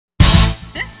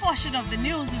portion of the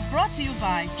news is brought to you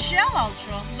by Shell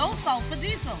Ultra Low Sulfur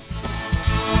Diesel.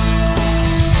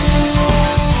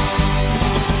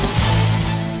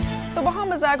 The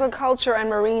Bahamas Agriculture and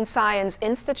Marine Science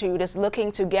Institute is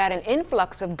looking to get an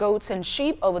influx of goats and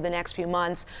sheep over the next few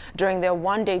months. During their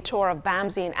one-day tour of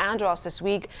Bamsey and Andros this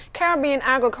week, Caribbean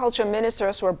agriculture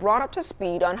ministers were brought up to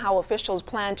speed on how officials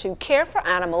plan to care for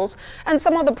animals and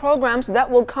some of the programs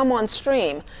that will come on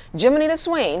stream. Jiminita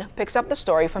Swain picks up the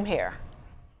story from here.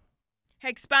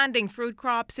 Expanding fruit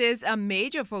crops is a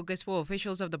major focus for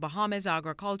officials of the Bahamas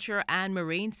Agriculture and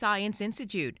Marine Science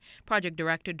Institute. Project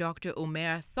Director Dr.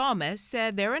 Umair Thomas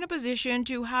said they're in a position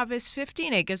to harvest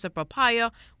 15 acres of papaya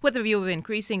with a view of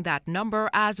increasing that number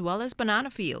as well as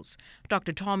banana fields.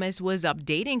 Dr. Thomas was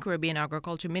updating Caribbean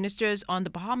agriculture ministers on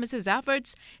the Bahamas'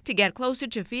 efforts to get closer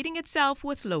to feeding itself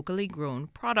with locally grown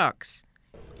products.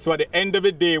 So at the end of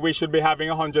the day, we should be having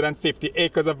 150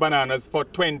 acres of bananas for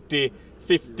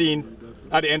 2015.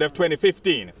 At the end of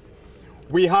 2015.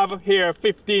 We have here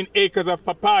 15 acres of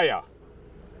papaya,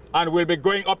 and we'll be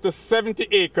going up to 70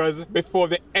 acres before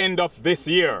the end of this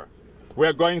year.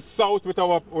 We're going south with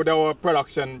our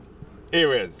production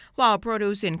areas. While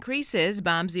produce increases,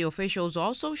 Bamsey officials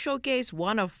also showcase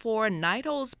one of 4 night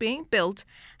holes being built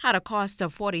at a cost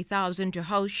of $40,000 to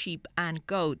house sheep and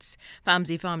goats.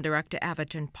 Bamsey Farm Director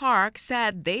Everton Park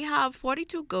said they have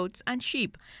 42 goats and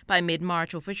sheep. By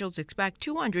mid-March, officials expect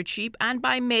 200 sheep and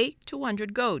by May,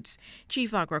 200 goats.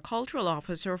 Chief Agricultural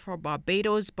Officer for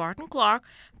Barbados, Barton Clark,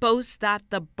 boasts that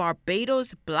the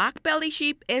Barbados black belly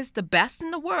sheep is the best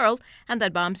in the world and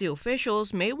that Bamsey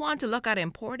officials may want to look at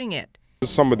importing it.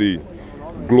 Some of the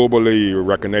globally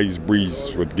recognized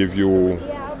breeds would give you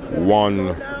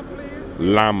 1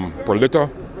 lamb per litter.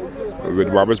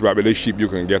 With Barbados black belly sheep, you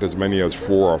can get as many as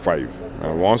 4 or 5.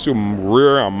 And once you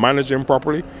rear and manage them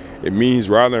properly, it means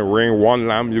rather than rearing 1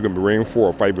 lamb, you can be rearing 4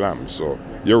 or 5 lambs. So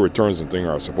your returns and things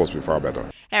are supposed to be far better.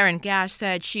 Erin Gash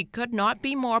said she could not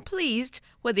be more pleased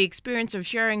with the experience of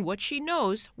sharing what she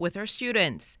knows with her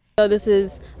students. So this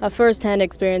is a first-hand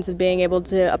experience of being able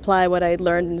to apply what I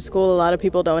learned in school. A lot of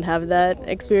people don't have that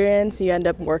experience. You end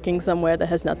up working somewhere that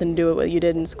has nothing to do with what you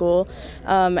did in school.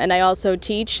 And I also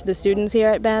teach the students here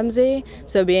at Bamsey,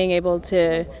 so being able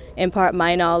to impart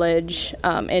my knowledge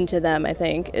into them, I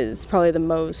think, is probably the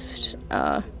most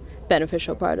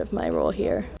beneficial part of my role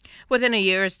here. Within a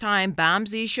year's time,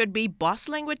 Bamsey should be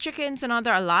bustling with chickens and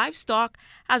other livestock,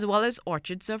 as well as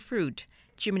orchards of fruit.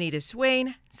 Jiminita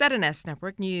Swain, ZNS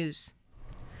Network News.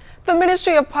 The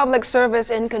Ministry of Public Service,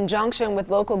 in conjunction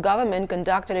with local government,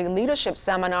 conducted a leadership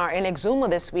seminar in Exuma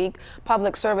this week.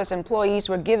 Public service employees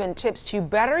were given tips to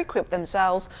better equip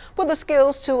themselves with the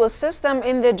skills to assist them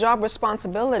in their job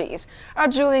responsibilities. Our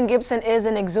Julian Gibson is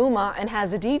in Exuma and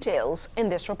has the details in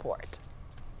this report.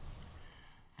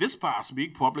 This past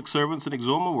week, public servants in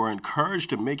Exuma were encouraged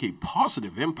to make a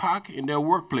positive impact in their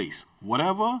workplace,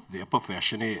 whatever their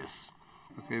profession is.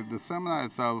 Okay, the seminar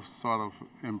itself sort of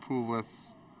improves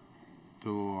us to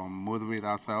motivate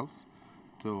ourselves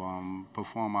to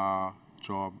perform our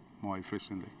job more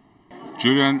efficiently.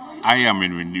 Julian, I am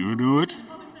renewed.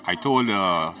 I told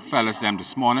the fellas them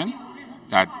this morning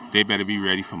that they better be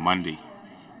ready for Monday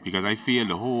because I feel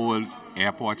the whole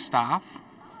airport staff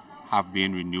have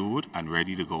been renewed and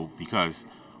ready to go because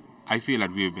I feel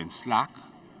that we have been slack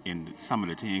in some of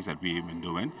the things that we've been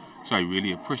doing. So I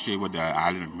really appreciate what the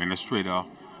island administrator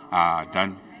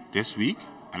done this week,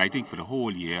 and I think for the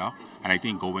whole year, and I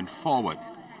think going forward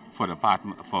for the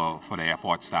department, for the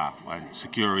airport staff and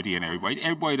security and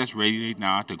everybody that's ready right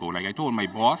now to go. Like I told my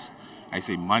boss, I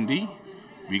say Monday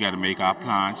we got to make our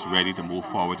plans ready to move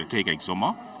forward to take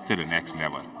Exuma to the next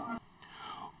level.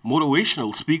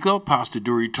 Motivational speaker Pastor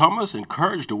Dury Thomas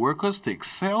encouraged the workers to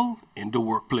excel in the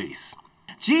workplace.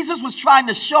 Jesus was trying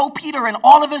to show Peter and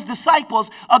all of his disciples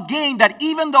again that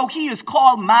even though he is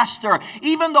called master,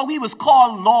 even though he was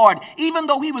called Lord, even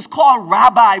though he was called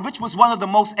rabbi, which was one of the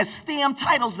most esteemed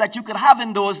titles that you could have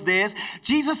in those days,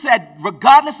 Jesus said,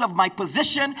 regardless of my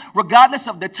position, regardless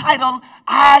of the title,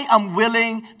 I am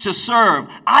willing to serve.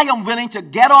 I am willing to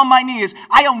get on my knees.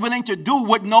 I am willing to do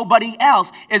what nobody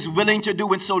else is willing to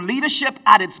do. And so leadership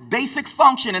at its basic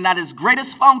function and at its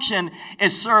greatest function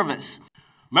is service.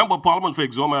 Member of Parliament for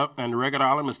Exuma and Reggae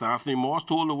Island, Mr. Anthony Morse,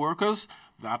 told the workers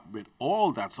that with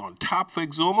all that's on tap for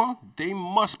Exuma, they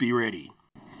must be ready.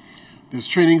 This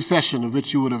training session, of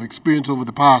which you would have experienced over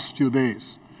the past few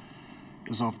days,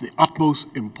 is of the utmost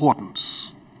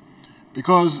importance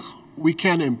because we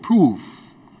can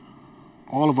improve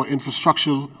all of our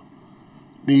infrastructural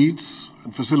needs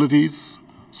and facilities,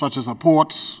 such as our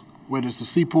ports, whether it's the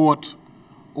seaport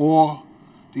or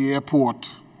the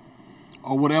airport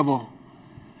or whatever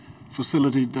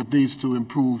facility that needs to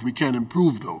improve, we can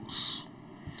improve those.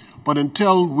 But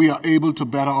until we are able to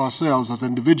better ourselves as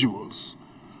individuals,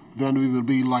 then we will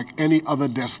be like any other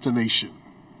destination.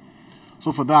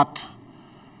 So for that,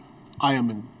 I am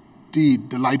indeed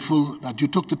delightful that you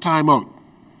took the time out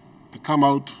to come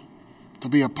out to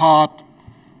be a part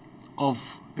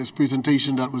of this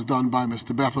presentation that was done by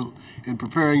Mr. Bethel in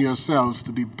preparing yourselves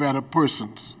to be better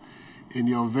persons in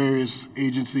your various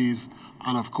agencies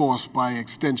and, of course, by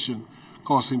extension,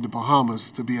 causing the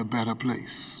Bahamas to be a better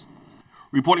place.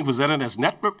 Reporting for ZNS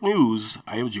Network News,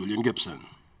 I am Julian Gibson.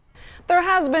 There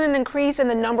has been an increase in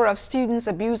the number of students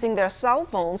abusing their cell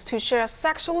phones to share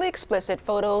sexually explicit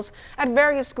photos at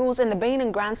various schools in the Bain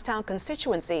and Grantstown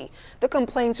constituency. The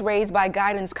complaints raised by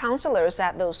guidance counselors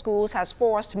at those schools has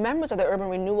forced members of the Urban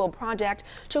Renewal Project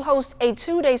to host a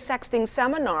 2-day sexting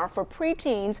seminar for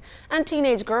preteens and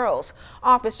teenage girls.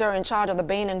 Officer in charge of the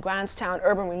Bain and Grantstown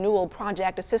Urban Renewal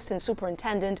Project, Assistant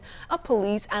Superintendent of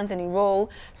Police Anthony Roll,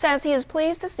 says he is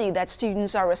pleased to see that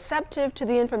students are receptive to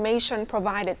the information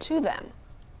provided to them.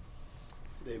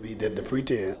 Today we did the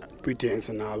preteens,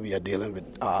 and now we are dealing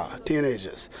with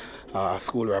teenagers.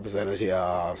 School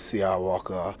representative C.R.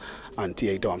 Walker and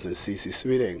T.A. Thompson, C.C.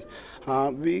 Sweeting.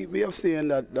 We have seen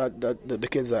that the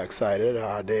kids are excited.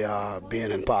 They are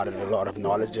being imparted a lot of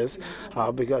knowledges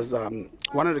because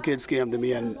one of the kids came to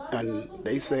me and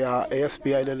they say, ASP,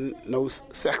 I didn't know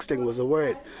sexting was a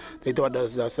word. They thought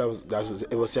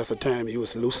it was just a term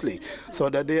used loosely. So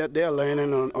that they are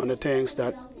learning on the things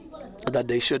that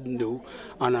they shouldn't do,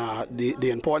 and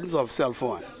the importance of cell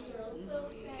phone.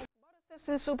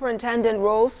 Assistant Superintendent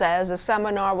Roll says the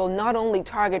seminar will not only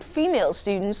target female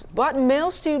students, but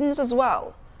male students as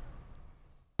well.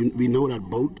 We know that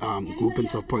both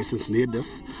groupings of persons need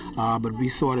this, but we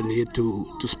saw the need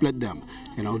to split them.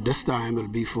 You know, this time will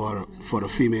be for the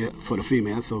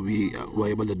female, so we were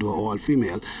able to do all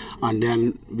female, and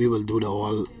then we will do the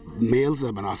all male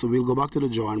seminar. So we'll go back to the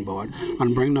drawing board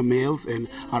and bring the males in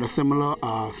at a similar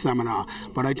seminar.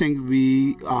 But I think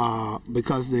we,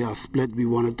 because they are split, we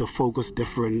wanted to focus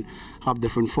have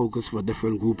different focus for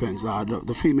different groupings.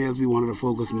 The females, we wanted to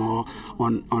focus more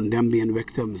on them being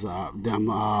victims, them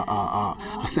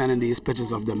sending these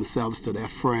pictures of themselves to their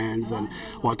friends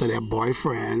or to their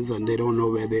boyfriends, and they don't know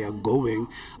where they are going.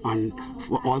 And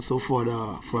also for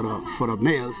the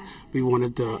males, we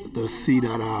wanted to see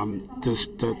that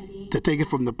to take it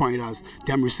from the point as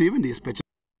them receiving these pictures.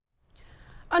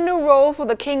 A new role for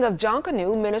the King of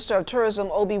Junkanoo, Minister of Tourism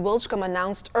Obi Wilchcombe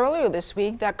announced earlier this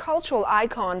week that cultural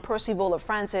icon Percivola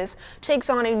Francis takes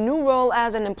on a new role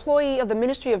as an employee of the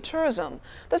Ministry of Tourism.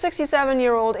 The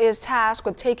 67-year-old is tasked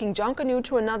with taking Junkanoo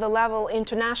to another level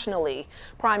internationally.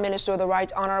 Prime Minister of the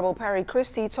Right Honorable Perry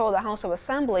Christie told the House of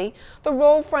Assembly the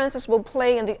role Francis will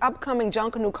play in the upcoming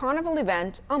Junkanoo Carnival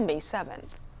event on May 7th.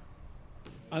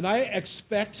 And I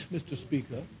expect, Mr.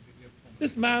 Speaker,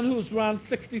 this man who's around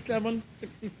 67,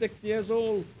 66 years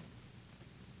old,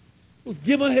 who's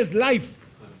given his life,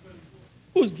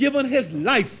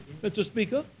 Mr.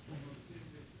 Speaker,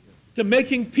 to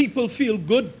making people feel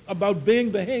good about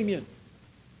being Bahamian.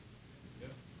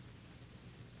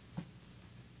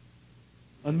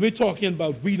 And we're talking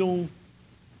about we don't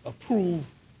approve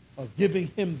of giving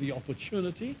him the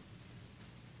opportunity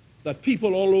that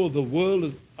people all over the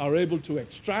world are able to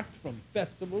extract from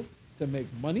festivals to make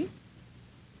money.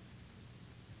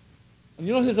 And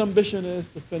you know his ambition is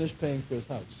to finish paying for his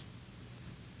house.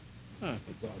 For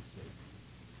God's sake.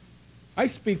 I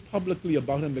speak publicly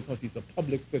about him because he's a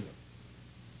public figure.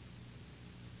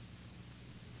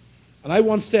 And I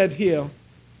once said here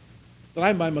that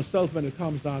I by myself, when it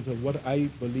comes down to what I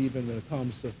believe in when it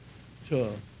comes to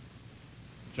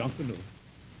Junkanoo,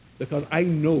 because I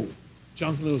know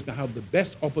Junkanoo is going to have the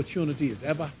best opportunity it's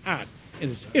ever had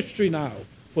in its history now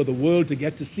for the world to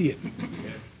get to see it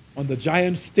on the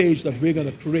giant stage that we're going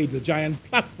to create, the giant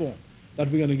platform that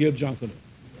we're going to give Junkanoo.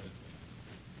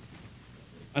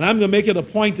 And I'm going to make it a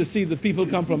point to see the people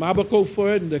come from Abaco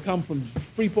for it and they come from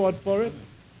Freeport for it.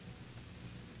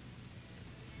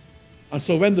 And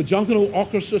so when the Junkanoo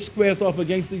orchestra squares off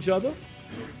against each other,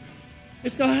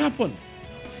 it's going to happen.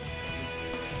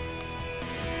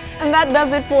 And that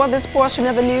does it for this portion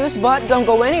of the news, but don't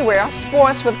go anywhere.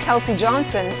 Sports with Kelsey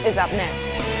Johnson is up next.